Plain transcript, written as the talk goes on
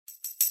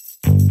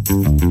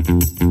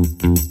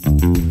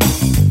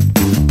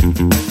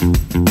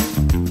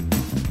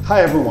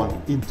Hi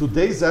everyone. In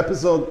today's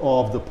episode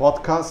of the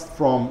podcast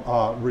from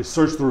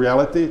Research to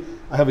Reality,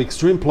 I have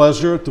extreme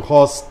pleasure to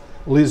host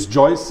Liz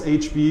Joyce,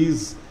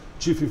 HPE's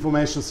Chief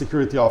Information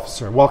Security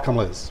Officer. Welcome,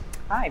 Liz.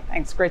 Hi,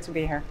 thanks. Great to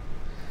be here.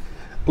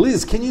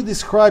 Liz, can you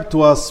describe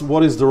to us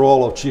what is the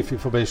role of Chief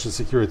Information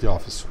Security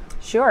Officer?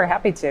 Sure,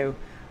 happy to.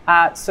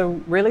 So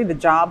really the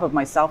job of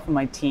myself and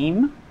my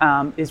team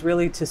is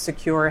really to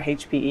secure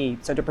HPE,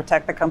 so to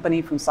protect the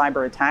company from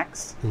cyber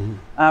attacks.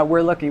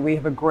 We're lucky. We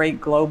have a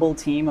great global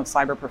team of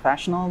cyber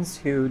professionals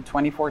who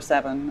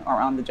 24/7 are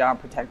on the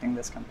job protecting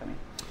this company.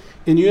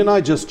 And you and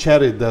I just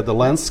chatted that the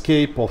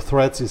landscape of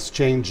threats is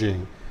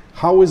changing.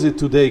 How is it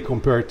today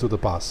compared to the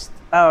past?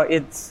 Oh,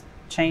 it's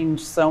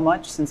changed so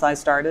much since I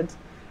started.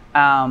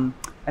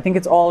 I think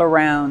it's all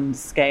around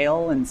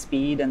scale and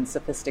speed and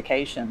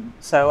sophistication.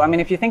 So, I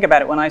mean, if you think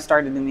about it, when I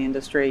started in the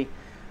industry,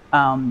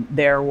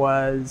 there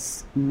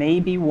was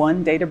maybe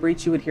one data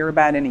breach you would hear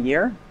about in a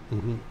year,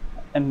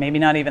 and maybe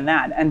not even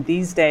that. And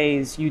these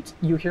days,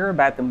 you hear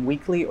about them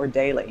weekly or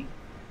daily.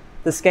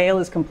 The scale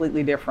is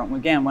completely different.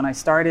 Again, when I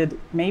started,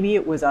 maybe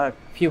it was a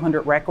few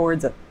hundred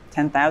records,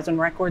 10,000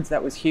 records.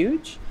 That was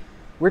huge.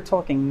 We're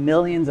talking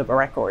millions of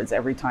records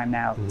every time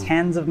now,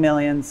 tens of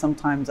millions,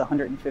 sometimes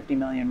 150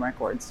 million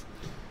records.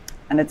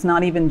 And it's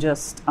not even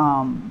just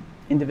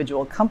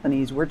individual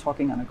companies, we're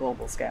talking on a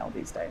global scale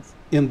these days.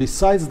 And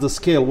besides the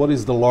scale, what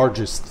is the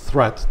largest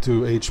threat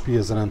to HP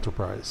as an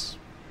enterprise?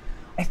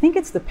 I think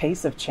it's the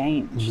pace of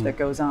change that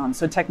goes on.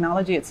 So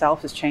technology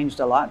itself has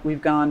changed a lot.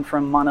 We've gone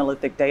from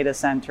monolithic data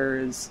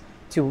centers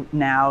to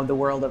now the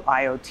world of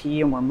IoT,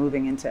 and we're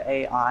moving into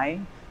AI.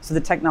 So the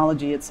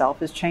technology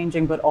itself is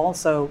changing, but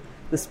also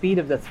the speed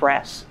of the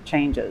threat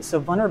changes. So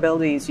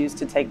vulnerabilities used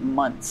to take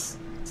months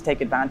to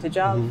take advantage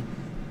of.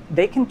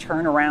 They can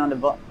turn around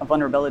a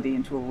vulnerability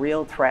into a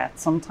real threat,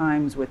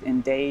 sometimes within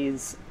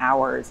days,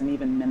 hours, and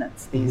even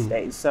minutes these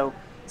days. So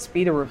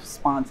speed of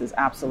response is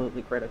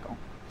absolutely critical.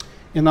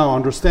 And now,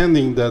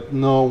 understanding that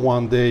no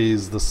one day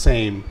is the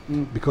same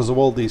because of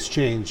all these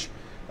change,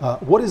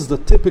 what is the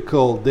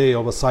typical day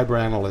of a cyber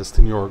analyst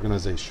in your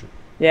organization?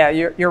 Yeah,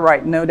 you're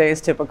right. No day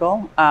is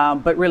typical,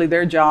 but really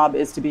their job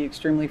is to be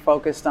extremely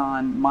focused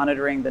on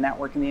monitoring the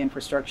network and the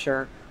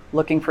infrastructure,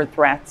 looking for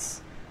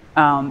threats,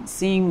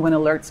 seeing when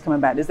alerts come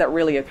about. Is that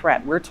really a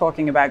threat? We're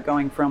talking about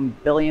going from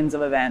billions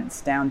of events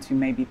down to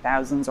maybe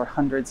thousands or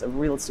hundreds of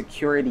real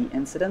security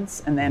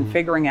incidents, and then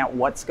figuring out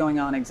what's going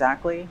on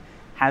exactly,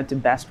 how to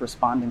best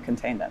respond and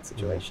contain that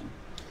situation.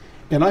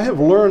 And I have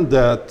learned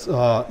that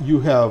you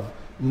have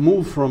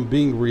moved from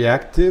being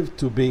reactive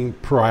to being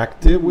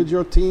proactive with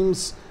your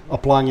teams,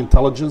 applying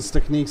intelligence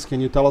techniques. Can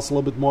you tell us a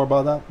little bit more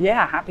about that?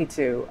 Yeah, happy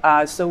to.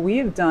 So we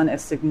have done a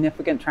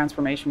significant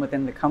transformation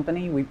within the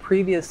company. We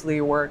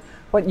previously were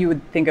what you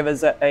would think of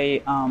as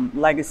a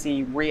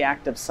legacy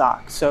reactive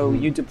SOC. So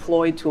you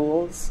deploy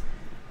tools,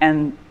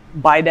 and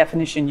by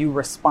definition, you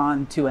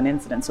respond to an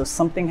incident. So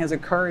something has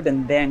occurred,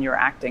 and then you're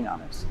acting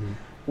on it.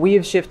 We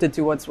have shifted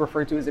to what's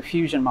referred to as a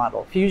fusion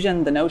model.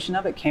 Fusion, the notion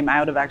of it came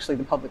out of actually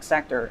the public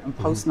sector and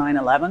post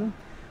 9/11.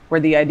 Where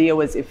the idea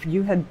was if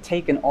you had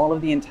taken all of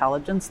the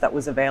intelligence that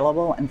was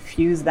available and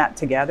fused that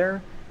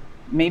together,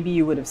 maybe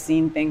you would have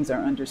seen things or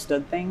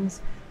understood things.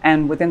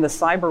 And within the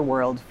cyber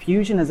world,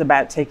 fusion is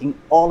about taking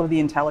all of the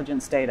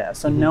intelligence data.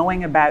 So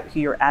knowing about who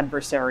your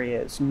adversary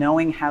is,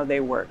 knowing how they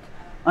work,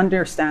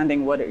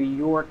 understanding what are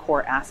your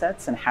core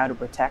assets and how to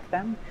protect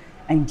them,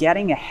 and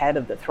getting ahead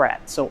of the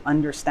threat. So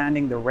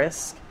understanding the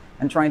risk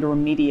and trying to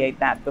remediate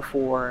that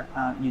before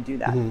you do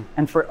that.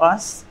 And for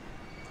us,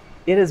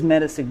 it has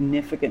made a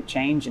significant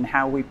change in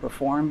how we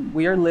perform.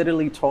 We are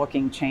literally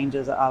talking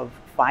changes of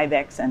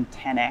 5x and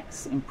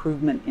 10x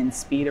improvement in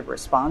speed of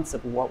response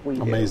of what we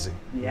do. Amazing.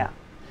 Yeah.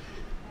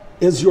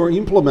 As you're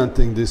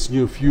implementing this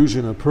new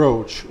fusion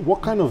approach,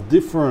 what kind of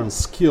different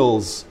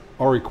skills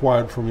are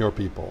required from your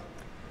people?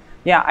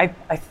 Yeah,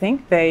 I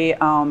think they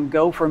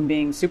go from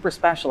being super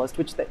specialist,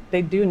 which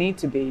they do need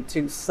to be,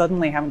 to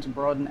suddenly having to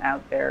broaden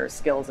out their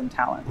skills and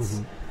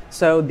talents.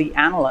 So the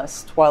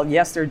analyst, while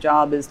yes, their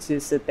job is to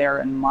sit there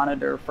and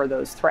monitor for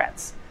those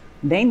threats,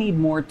 they need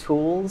more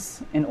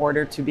tools in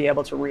order to be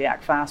able to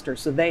react faster.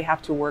 So they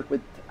have to work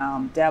with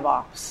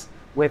DevOps,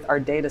 with our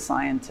data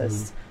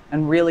scientists,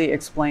 and really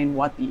explain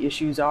what the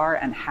issues are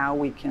and how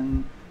we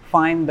can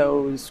find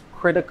those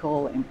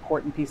critical,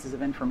 important pieces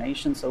of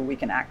information so we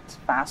can act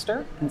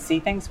faster and see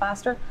things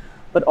faster,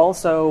 but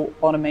also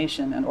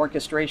automation and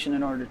orchestration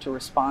in order to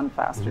respond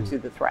faster to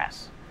the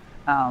threat.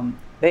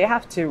 They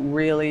have to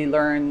really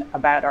learn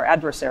about our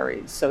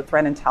adversaries. So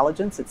threat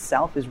intelligence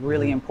itself is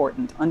really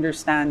important.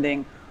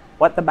 Understanding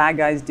what the bad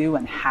guys do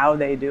and how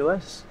they do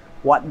it,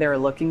 what they're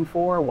looking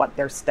for, what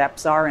their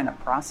steps are in a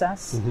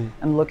process,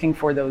 and looking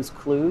for those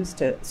clues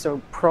to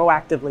so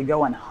proactively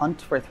go and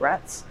hunt for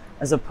threats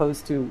as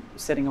opposed to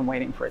sitting and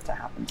waiting for it to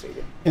happen to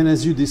you. And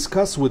as you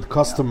discuss with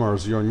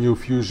customers your new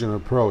Fusion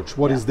approach,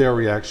 what is their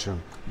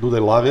reaction? Do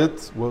they love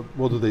it?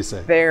 What do they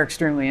say? They're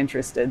extremely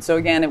interested. So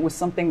again, it was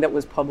something that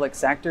was public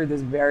sector.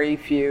 There's very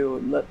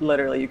few,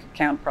 literally you could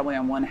count probably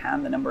on one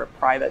hand the number of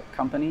private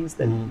companies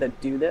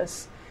that do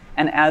this.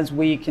 And as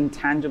we can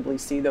tangibly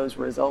see those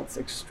results,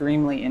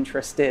 extremely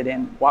interested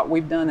in what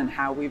we've done and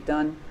how we've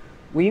done.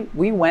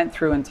 We went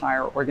through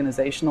entire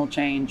organizational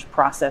change,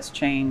 process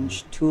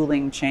change,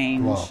 tooling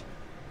change. Wow.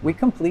 We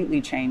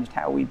completely changed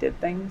how we did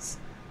things.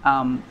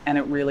 And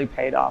it really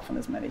paid off and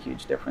has made a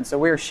huge difference. So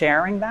we're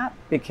sharing that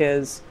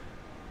because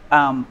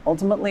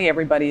ultimately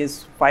everybody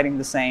is fighting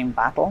the same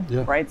battle,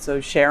 right?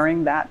 So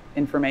sharing that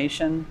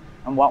information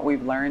and what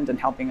we've learned and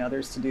helping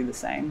others to do the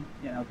same,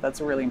 that's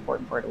a really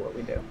important part of what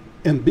we do.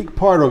 And big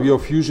part of your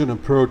Fusion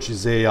approach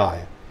is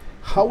AI.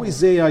 How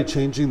is AI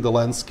changing the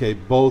landscape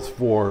both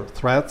for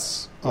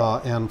threats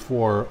and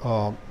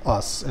for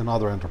us and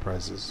other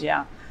enterprises?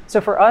 Yeah. So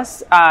for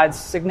us, it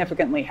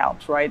significantly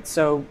helps, right?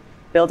 So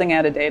building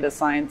out a data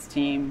science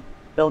team,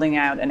 building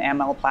out an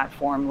ML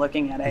platform,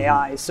 looking at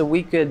AI, so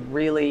we could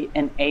really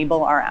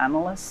enable our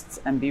analysts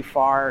and be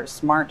far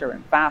smarter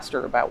and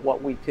faster about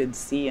what we could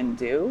see and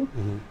do.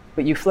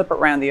 But you flip it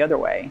around the other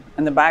way,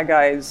 and the bad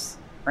guys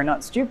are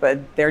not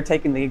stupid. They're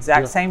taking the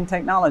exact same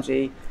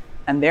technology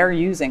and they're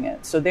using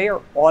it. So they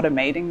are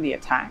automating the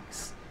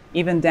attacks,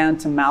 even down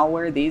to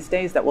malware these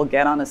days that will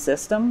get on a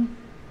system.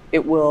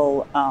 It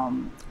will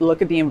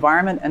look at the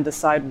environment and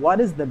decide what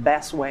is the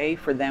best way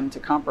for them to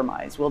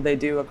compromise. Will they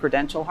do a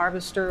credential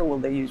harvester? Will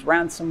they use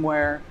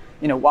ransomware?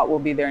 What will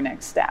be their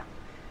next step?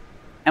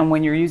 And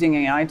when you're using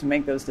AI to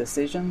make those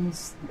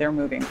decisions, they're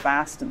moving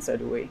fast, and so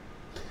do we.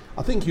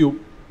 I think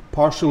you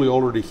partially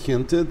already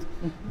hinted,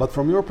 but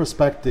from your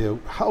perspective,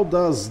 how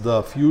does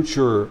the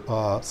future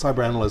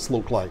cyber analyst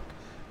look like?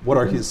 What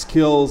are his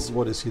skills?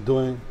 What is he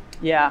doing?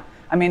 Yeah.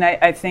 I mean,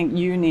 I think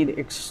you need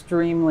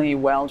extremely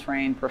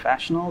well-trained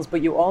professionals,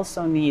 but you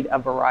also need a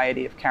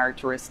variety of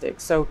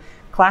characteristics. So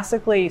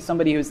classically,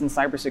 somebody who's in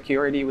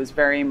cybersecurity was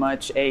very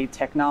much a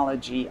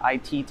technology,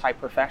 IT type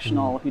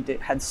professional who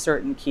had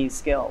certain key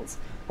skills.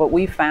 What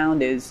we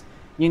found is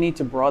you need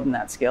to broaden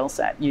that skill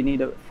set. You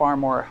need a far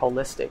more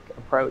holistic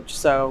approach.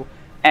 So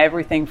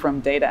everything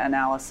from data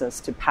analysis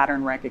to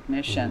pattern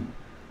recognition.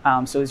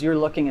 So as you're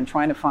looking and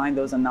trying to find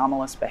those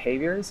anomalous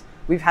behaviors,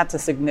 we've had to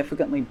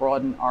significantly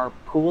broaden our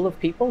pool of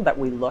people that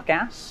we look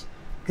at,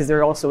 because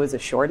there also is a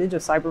shortage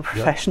of cyber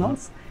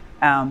professionals.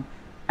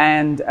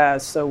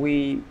 So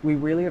we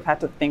really have had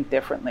to think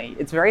differently.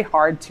 It's very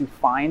hard to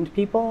find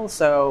people.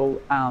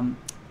 So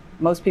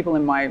most people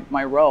in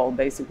my role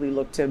basically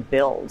look to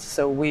build.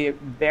 So we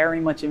very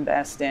much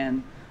invest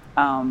in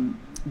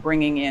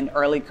bringing in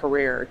early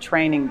career,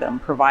 training them,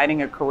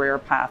 providing a career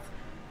path,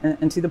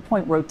 and to the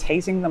point,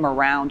 rotating them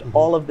around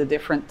all of the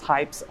different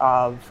types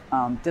of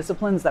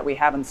disciplines that we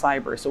have in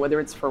cyber. So whether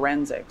it's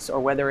forensics, or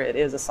whether it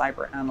is a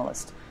cyber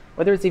analyst,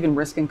 whether it's even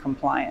risk and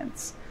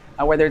compliance,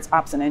 whether it's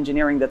ops and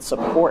engineering that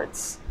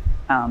supports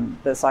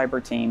the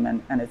cyber team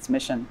and its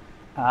mission,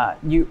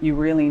 you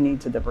really need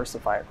to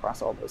diversify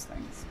across all those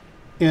things.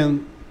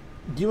 And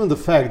given the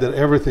fact that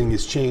everything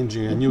is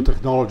changing and new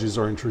technologies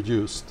are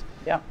introduced,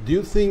 do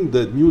you think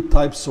that new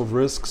types of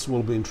risks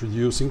will be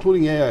introduced,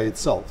 including AI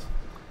itself?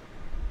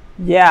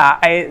 Yeah,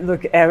 I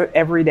look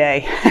every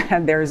day,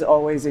 and there's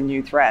always a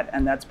new threat,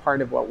 and that's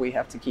part of what we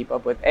have to keep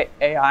up with.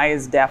 AI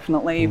is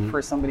definitely,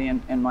 for somebody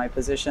in my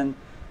position,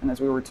 and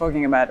as we were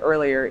talking about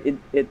earlier,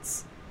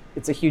 it's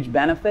a huge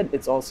benefit.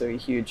 It's also a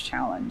huge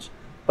challenge.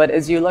 But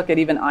as you look at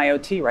even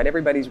IoT, right?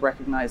 Everybody's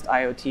recognized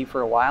IoT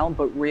for a while,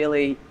 but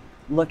really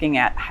looking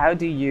at how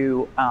do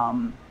you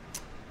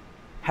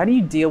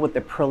deal with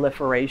the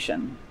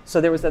proliferation? So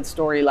there was that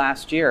story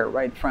last year,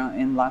 right,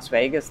 in Las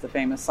Vegas, the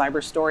famous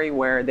cyber story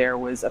where there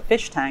was a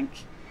fish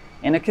tank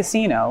in a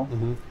casino,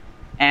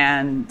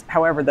 and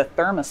however, the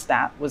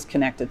thermostat was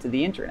connected to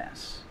the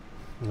internet.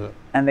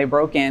 And they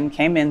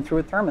came in through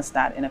a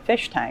thermostat in a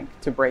fish tank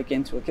to break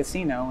into a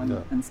casino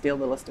and steal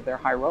the list of their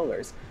high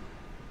rollers.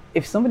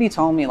 If somebody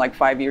told me like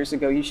 5 years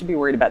ago, you should be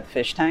worried about the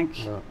fish tank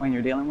when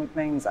you're dealing with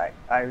things, I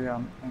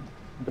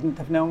wouldn't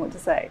have known what to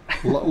say.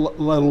 Let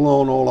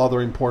alone all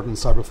other important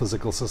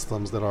cyber-physical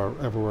systems that are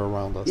everywhere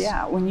around us.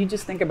 Yeah, when you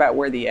just think about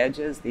where the edge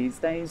is these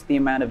days, the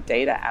amount of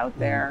data out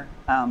there,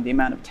 the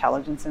amount of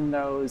intelligence in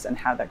those, and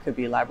how that could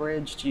be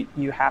leveraged,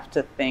 you have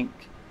to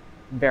think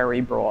very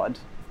broad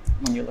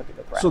when you look at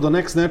the threat. So the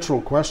next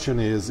natural question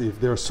is, if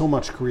there's so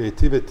much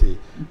creativity,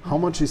 how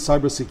much is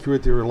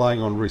cybersecurity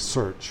relying on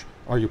research?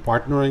 Are you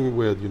partnering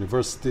with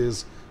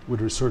universities, with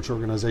research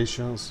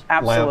organizations,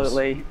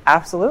 Absolutely. labs?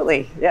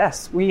 Absolutely,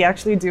 yes. We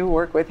actually do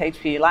work with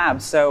HPE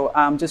Labs. So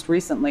just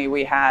recently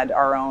we had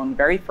our own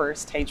very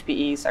first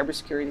HPE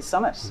Cybersecurity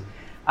Summit.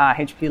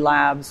 HPE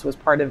Labs was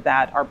part of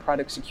that, our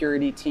product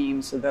security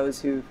team, so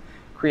those who've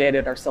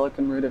created our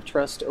Silicon Root of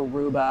Trust,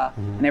 Aruba,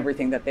 and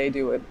everything that they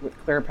do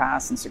with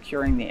ClearPass and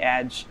securing the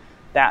edge,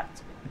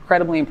 that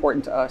incredibly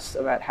important to us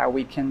about how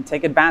we can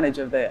take advantage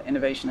of the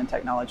innovation and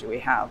technology we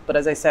have. But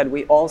as I said,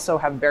 we also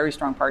have very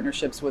strong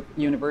partnerships with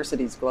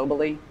universities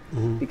globally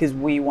because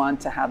we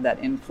want to have that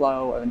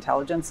inflow of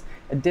intelligence.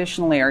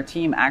 Additionally, our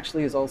team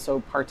actually is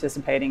also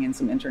participating in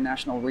some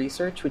international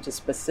research, which is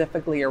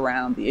specifically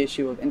around the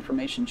issue of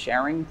information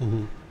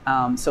sharing.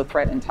 So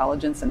threat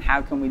intelligence and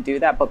how can we do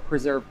that, but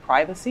preserve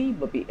privacy,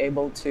 but be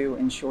able to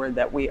ensure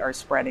that we are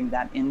spreading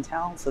that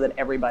intel so that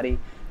everybody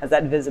has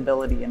that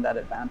visibility and that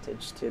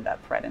advantage to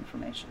that threat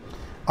information.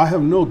 I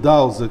have no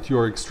doubts that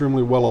you're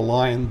extremely well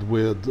aligned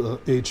with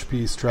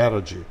HP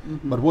strategy,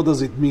 but what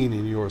does it mean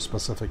in your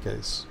specific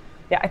case?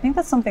 Yeah, I think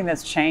that's something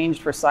that's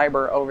changed for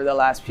cyber over the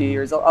last few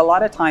years. A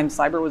lot of times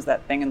cyber was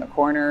that thing in the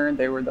corner.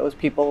 There were those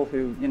people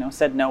who,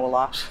 said no a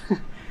lot.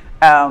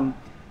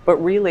 But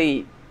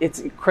really,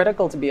 it's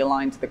critical to be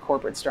aligned to the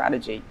corporate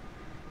strategy.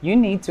 You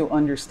need to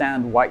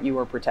understand what you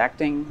are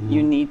protecting.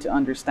 You need to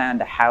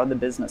understand how the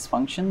business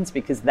functions,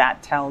 because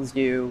that tells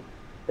you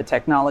the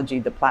technology,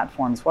 the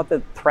platforms, what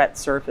the threat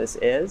surface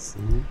is.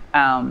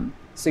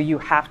 So you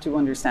have to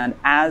understand,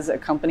 as a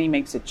company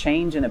makes a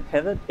change and a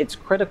pivot, it's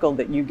critical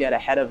that you get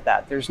ahead of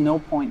that. There's no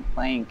point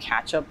playing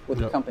catch up with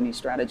the company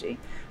strategy.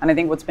 And I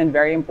think what's been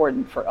very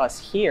important for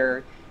us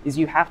here is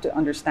you have to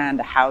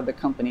understand how the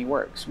company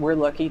works. We're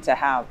lucky to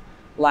have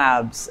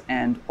labs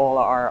and all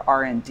our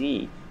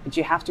R&D, but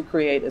you have to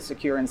create a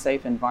secure and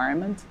safe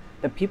environment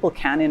that people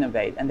can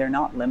innovate and they're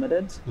not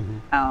limited.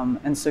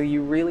 And so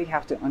you really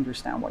have to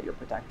understand what you're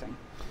protecting.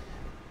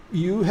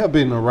 You have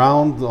been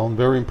around on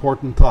very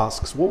important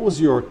tasks. What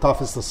was your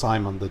toughest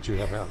assignment that you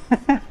have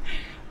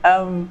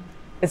had?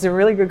 It's a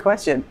really good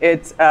question.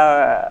 It's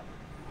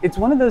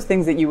one of those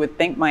things that you would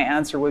think my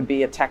answer would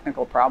be a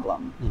technical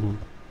problem.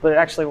 But it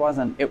actually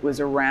wasn't. It was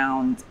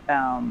around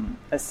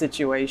a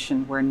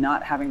situation where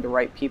not having the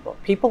right people.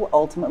 People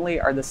ultimately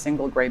are the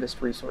single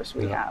greatest resource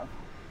we have.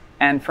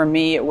 And for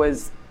me, it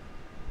was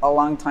a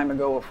long time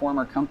ago, a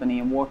former company,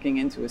 and walking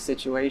into a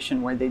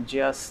situation where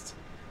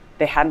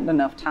they hadn't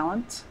enough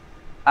talent.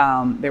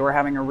 They were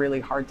having a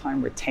really hard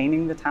time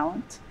retaining the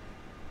talent.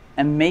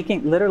 And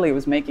literally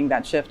was making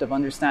that shift of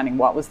understanding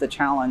what was the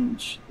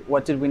challenge,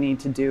 what did we need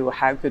to do,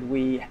 how could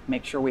we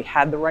make sure we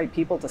had the right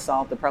people to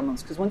solve the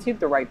problems. Because once you have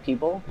the right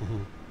people,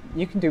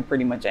 you can do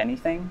pretty much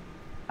anything.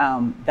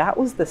 That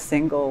was the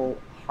single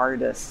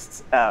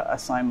hardest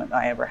assignment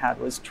I ever had,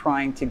 was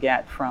trying to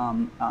get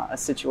from a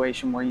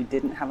situation where you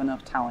didn't have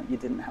enough talent, you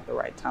didn't have the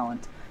right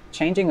talent,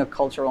 changing a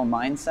cultural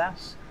mindset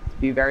to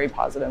be very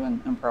positive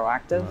and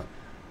proactive.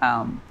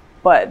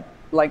 But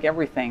like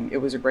everything, it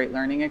was a great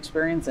learning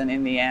experience, and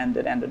in the end,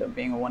 it ended up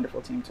being a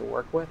wonderful team to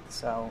work with.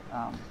 So,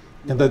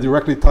 and that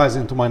directly ties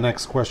into my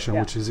next question,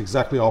 which is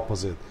exactly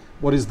opposite.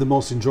 What is the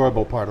most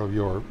enjoyable part of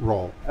your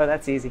role? Oh,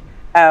 that's easy.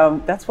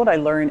 That's what I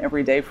learn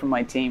every day from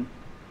my team.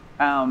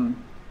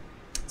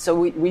 So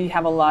we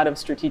have a lot of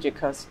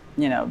strategic,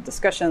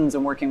 discussions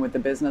and working with the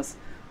business.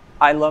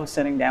 I love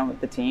sitting down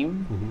with the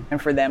team and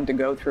for them to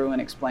go through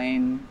and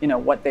explain,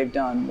 what they've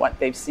done, what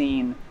they've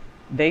seen.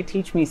 They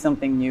teach me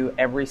something new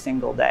every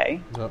single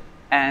day.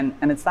 And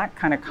it's that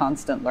kind of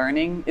constant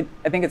learning.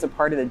 I think it's a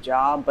part of the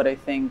job, but I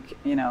think,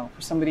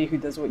 for somebody who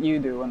does what you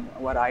do and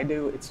what I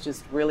do, it's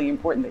just really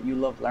important that you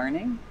love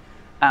learning.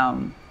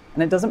 And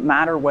it doesn't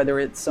matter whether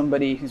it's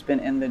somebody who's been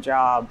in the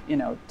job,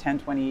 10,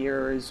 20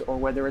 years, or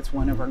whether it's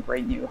one of our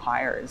great new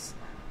hires.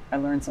 I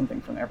learn something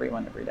from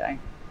everyone every day.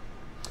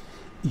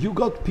 You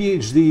got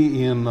PhD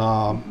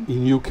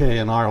in UK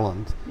and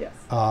Ireland. Yes.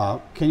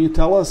 Can you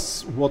tell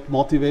us what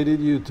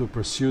motivated you to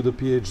pursue the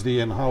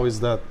PhD, and how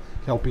is that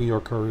helping your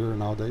career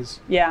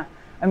nowadays? Yeah.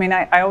 I mean,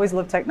 I always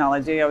loved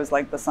technology. I was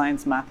like the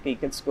science math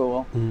geek at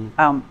school.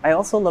 I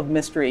also love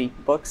mystery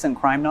books and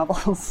crime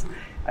novels.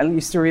 I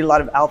used to read a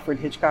lot of Alfred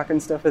Hitchcock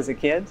and stuff as a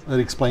kid. That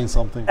explains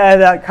something.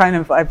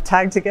 I've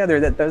tagged together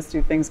that those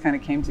two things kind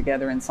of came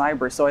together in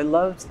cyber. So I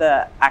loved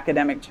the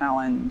academic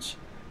challenge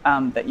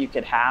that you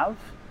could have.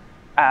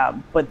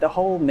 But the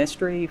whole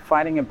mystery,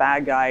 fighting a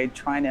bad guy,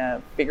 trying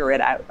to figure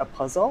it out, a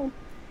puzzle,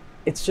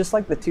 it's just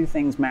like the two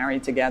things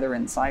married together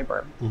in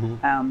cyber.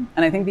 And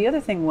I think the other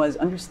thing was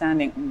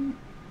understanding,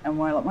 and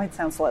while it might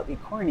sound slightly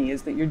corny,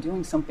 is that you're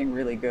doing something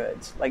really good.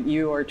 Like,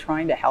 you are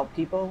trying to help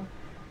people.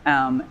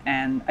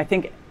 And I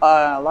think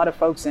a lot of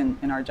folks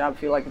in our job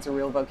feel like it's a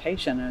real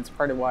vocation, and it's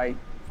part of why,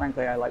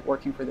 frankly, I like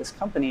working for this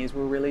company, is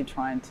we're really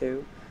trying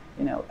to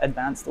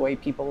advance the way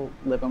people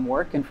live and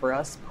work. And for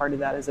us, part of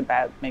that is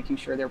about making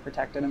sure they're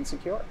protected and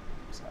secure.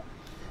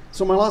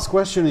 So my last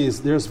question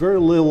is, there's very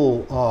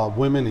little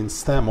women in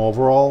STEM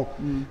overall.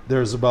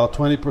 There's about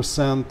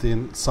 20%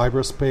 in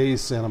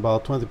cyberspace and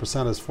about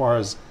 20%, as far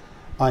as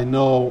I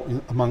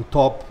know, among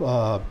top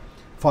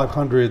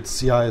 500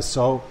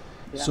 CISO.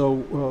 Yeah.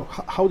 So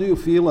how do you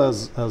feel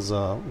as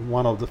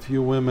one of the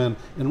few women,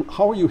 and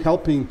how are you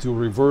helping to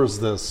reverse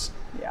this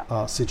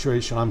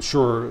situation? I'm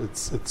sure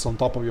it's on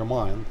top of your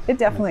mind. It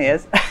definitely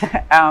is.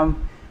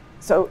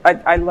 So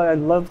I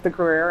love the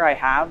career I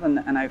have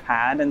and I've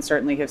had, and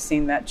certainly have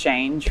seen that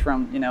change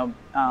from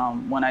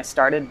when I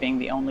started being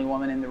the only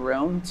woman in the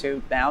room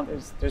to now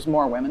there's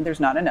more women.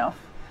 There's not enough,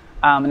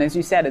 And as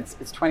you said, it's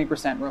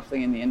 20%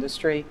 roughly in the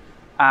industry.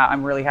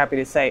 I'm really happy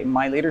to say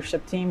my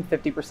leadership team,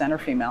 50% are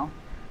female.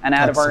 And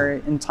out of our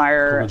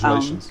entire,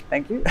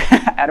 thank you,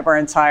 out of our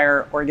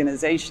entire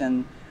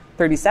organization,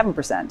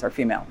 37% are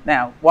female.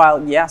 Now,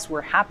 while yes, we're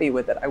happy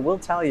with it, I will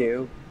tell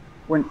you,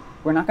 we're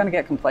not going to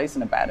get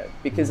complacent about it,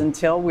 because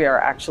until we are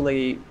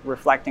actually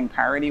reflecting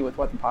parity with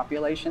what the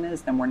population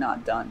is, then we're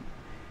not done.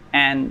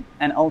 And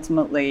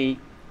ultimately,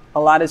 a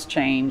lot has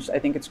changed. I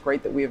think it's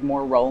great that we have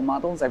more role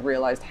models. I've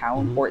realized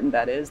how important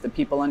that is, that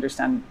people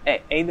understand,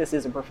 this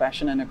is a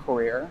profession and a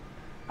career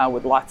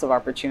with lots of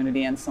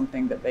opportunity and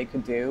something that they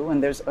could do.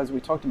 And there's, as we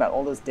talked about,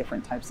 all those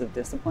different types of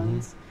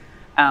disciplines.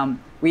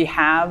 We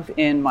have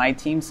in my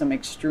team some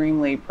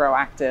extremely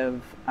proactive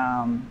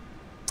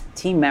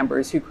team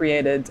members who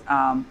created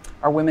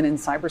our Women in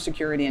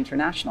Cybersecurity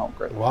International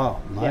group.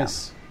 Wow,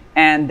 nice. Yeah.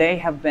 And they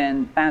have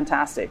been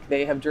fantastic.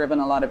 They have driven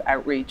a lot of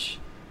outreach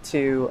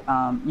to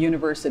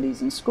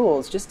universities and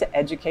schools just to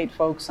educate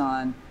folks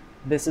on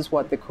this is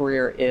what the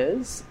career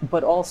is,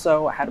 but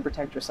also how to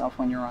protect yourself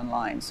when you're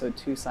online. So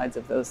two sides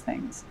of those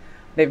things.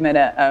 They've made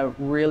a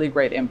really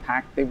great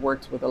impact. They've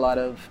worked with a lot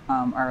of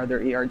our other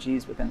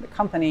ERGs within the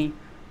company,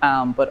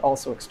 but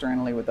also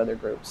externally with other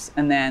groups.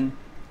 And then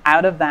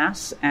out of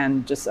that,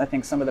 and just I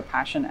think some of the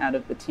passion out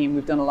of the team,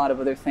 we've done a lot of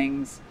other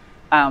things.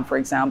 For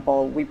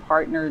example, we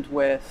partnered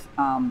with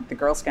the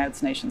Girl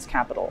Scouts Nation's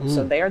capital.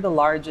 So they are the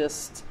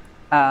largest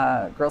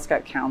Girl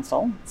Scout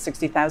council,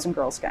 60,000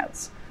 Girl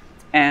Scouts.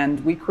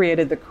 And we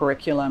created the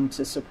curriculum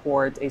to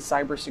support a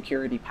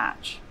cybersecurity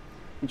patch,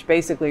 which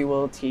basically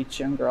will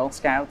teach young Girl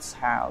Scouts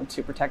how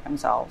to protect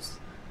themselves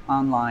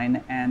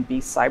online and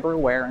be cyber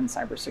aware and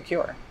cyber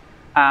secure.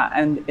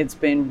 And it's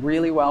been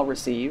really well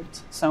received,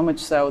 so much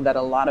so that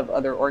a lot of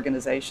other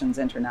organizations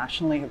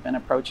internationally have been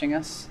approaching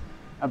us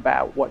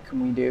about what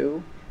can we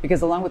do.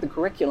 Because along with the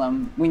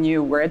curriculum,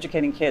 we're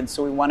educating kids,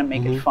 so we want to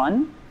make it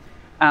fun.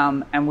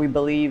 And we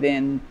believe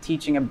in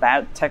teaching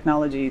about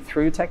technology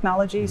through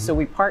technology. So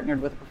we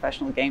partnered with a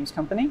professional games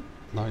company.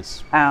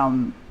 Nice.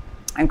 And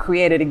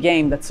created a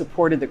game that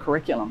supported the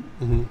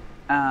curriculum.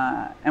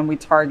 And we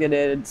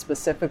targeted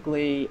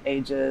specifically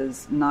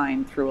ages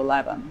 9 through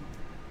 11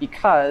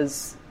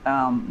 because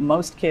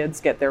most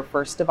kids get their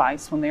first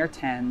device when they are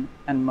 10,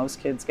 and most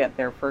kids get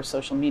their first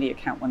social media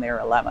account when they are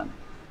 11.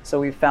 So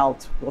we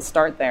felt we'll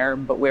start there,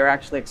 but we're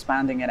actually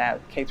expanding it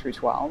out K through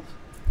 12.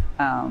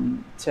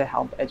 To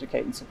help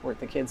educate and support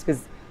the kids,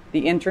 because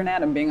the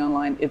internet and being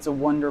online, it's a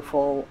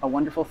wonderful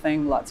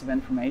thing, lots of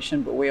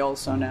information, but we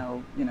also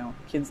know,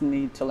 kids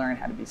need to learn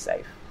how to be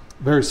safe.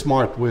 Very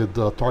smart with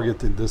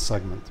targeting this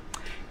segment.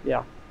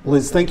 Yeah.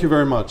 Liz, thank you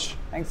very much.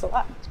 Thanks a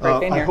lot. It's great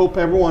being here. I hope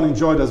everyone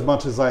enjoyed as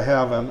much as I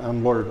have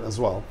and learned as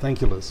well.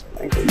 Thank you, Liz.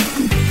 Thank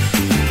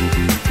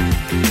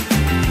you.